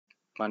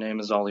My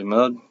name is Ali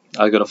Mohd.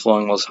 I go to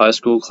Flowing Wells High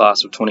School,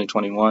 class of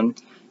 2021,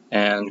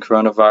 and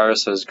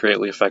coronavirus has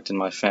greatly affected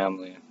my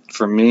family.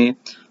 For me,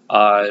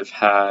 I've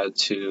had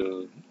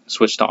to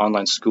switch to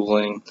online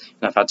schooling,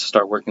 and I've had to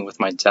start working with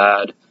my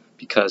dad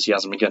because he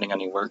hasn't been getting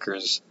any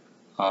workers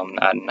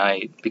at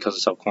night because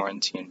of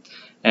self-quarantine.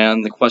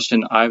 And the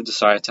question I've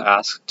decided to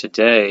ask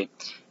today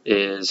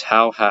is,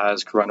 how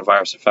has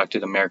coronavirus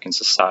affected American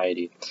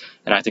society?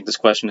 And I think this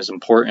question is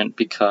important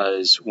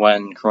because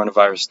when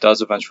coronavirus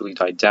does eventually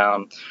die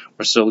down,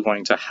 we're still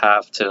going to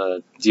have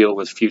to deal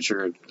with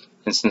future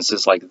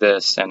instances like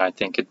this, and I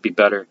think it'd be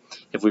better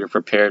if we were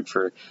prepared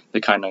for the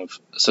kind of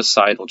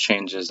societal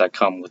changes that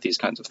come with these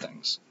kinds of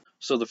things.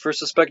 So the first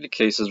suspected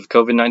cases of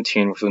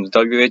COVID-19 were from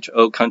the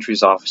WHO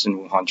country's office in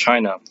Wuhan,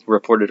 China, who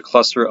reported a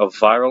cluster of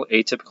viral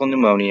atypical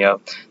pneumonia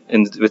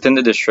within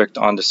the district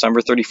on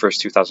December 31st,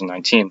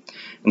 2019.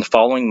 In the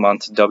following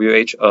month,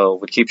 WHO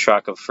would keep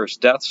track of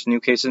first deaths, new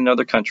cases in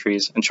other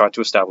countries, and try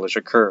to establish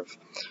a curve.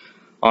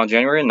 On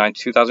January 9,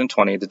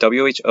 2020,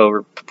 the WHO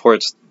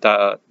reports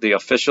that the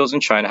officials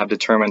in China have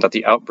determined that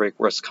the outbreak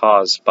was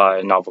caused by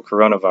a novel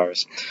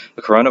coronavirus.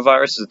 The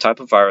coronavirus is a type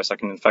of virus that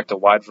can infect a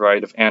wide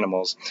variety of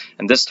animals,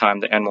 and this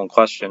time the animal in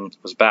question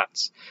was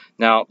bats.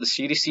 Now, the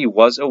CDC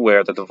was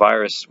aware that the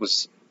virus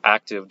was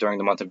active during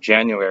the month of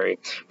January,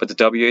 but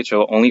the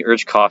WHO only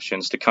urged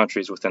cautions to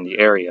countries within the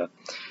area.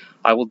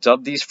 I will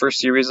dub these first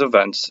series of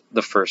events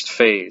the first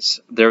phase.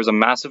 There is a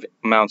massive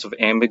amount of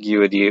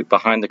ambiguity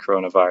behind the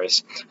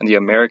coronavirus, and the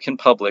American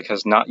public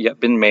has not yet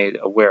been made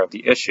aware of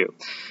the issue.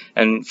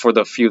 And for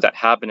the few that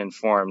have been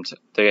informed,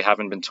 they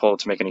haven't been told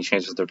to make any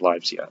changes to their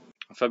lives yet.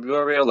 On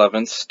February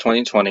 11th,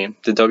 2020,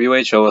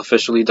 the WHO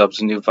officially dubs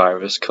the new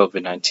virus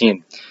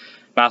COVID-19.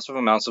 Massive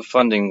amounts of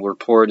funding were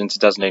poured into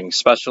designating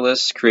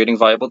specialists, creating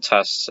viable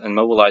tests, and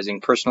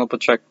mobilizing personal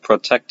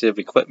protective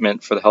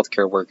equipment for the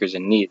healthcare workers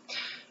in need.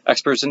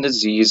 Experts in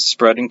disease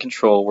spread and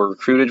control were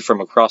recruited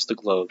from across the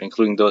globe,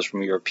 including those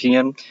from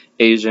European,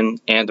 Asian,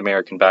 and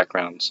American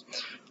backgrounds.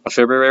 On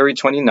February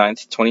 29,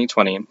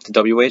 2020,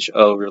 the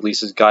WHO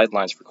releases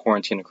guidelines for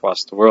quarantine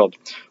across the world,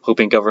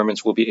 hoping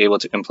governments will be able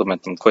to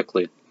implement them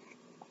quickly.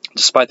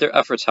 Despite their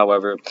efforts,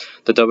 however,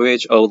 the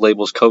WHO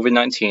labels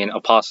COVID-19 a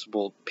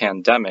possible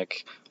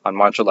pandemic on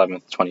March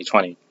 11,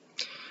 2020.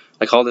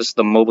 I call this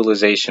the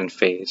mobilization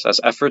phase,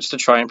 as efforts to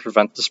try and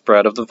prevent the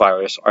spread of the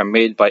virus are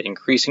made by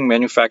increasing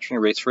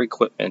manufacturing rates for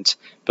equipment,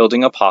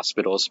 building up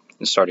hospitals,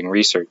 and starting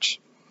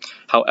research.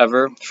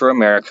 However, for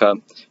America,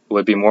 it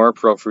would be more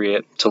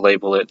appropriate to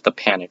label it the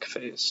panic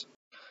phase.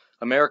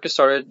 America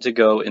started to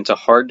go into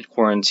hard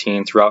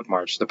quarantine throughout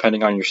March,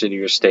 depending on your city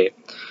or state.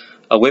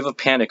 A wave of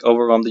panic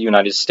overwhelmed the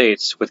United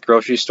States, with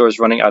grocery stores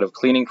running out of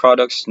cleaning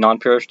products,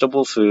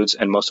 non-perishable foods,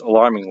 and most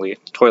alarmingly,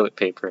 toilet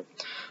paper.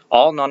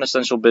 All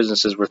non-essential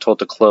businesses were told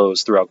to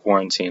close throughout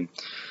quarantine.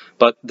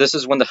 But this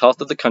is when the health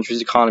of the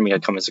country's economy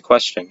had come into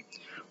question.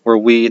 Were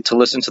we to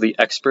listen to the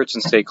experts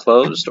and stay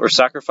closed, or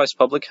sacrifice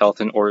public health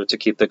in order to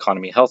keep the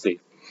economy healthy?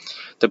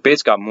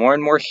 Debates got more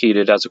and more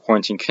heated as the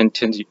quarantine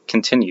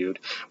continued,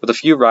 with a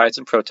few riots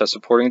and protests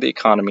supporting the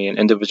economy and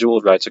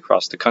individual rights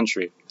across the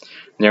country.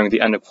 Nearing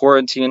the end of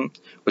quarantine,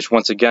 which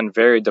once again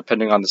varied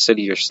depending on the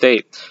city or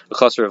state, a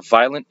cluster of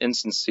violent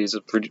instances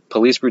of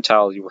police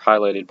brutality were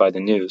highlighted by the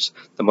news,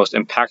 the most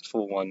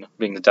impactful one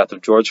being the death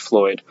of George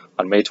Floyd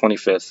on May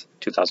 25,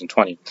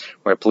 2020,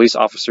 where a police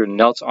officer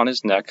knelt on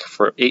his neck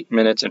for 8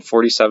 minutes and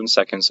 47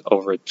 seconds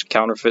over a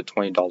counterfeit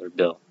 $20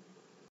 bill.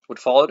 What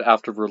followed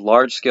after were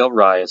large-scale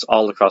riots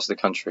all across the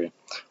country,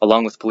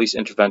 along with police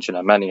intervention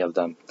at many of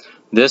them.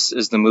 This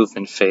is the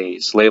movement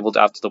phase, labeled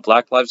after the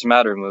Black Lives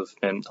Matter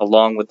movement,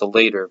 along with the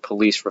later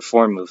police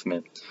reform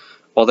movement.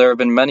 While there have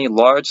been many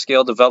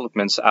large-scale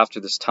developments after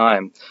this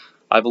time,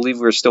 I believe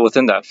we are still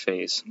within that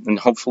phase, and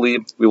hopefully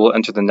we will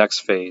enter the next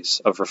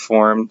phase of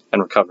reform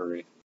and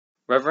recovery.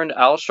 Reverend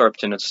Al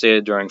Sharpton had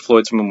stated during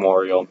Floyd's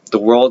memorial, "The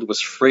world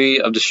was free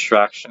of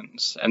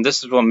distractions," and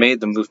this is what made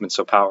the movement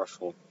so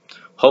powerful.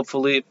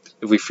 Hopefully,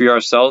 if we free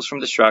ourselves from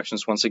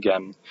distractions once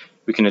again,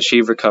 we can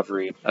achieve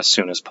recovery as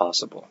soon as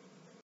possible.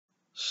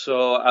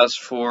 So as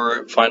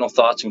for final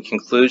thoughts and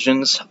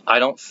conclusions, I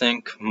don't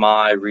think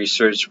my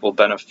research will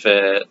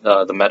benefit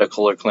the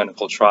medical or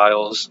clinical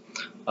trials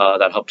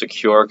that help to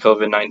cure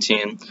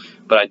COVID-19,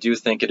 but I do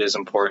think it is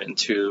important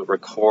to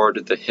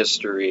record the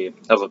history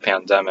of a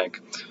pandemic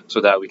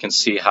so that we can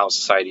see how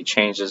society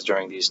changes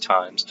during these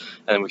times,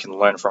 and we can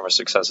learn from our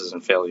successes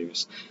and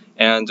failures.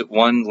 And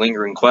one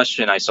lingering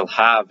question I still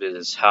have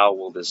is, how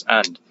will this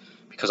end?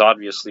 Because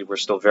obviously we're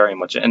still very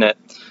much in it.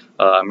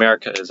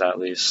 America is, at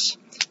least.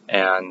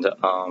 And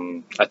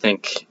I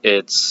think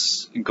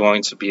it's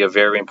going to be a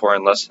very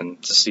important lesson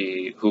to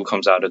see who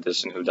comes out of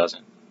this and who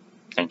doesn't.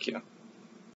 Thank you.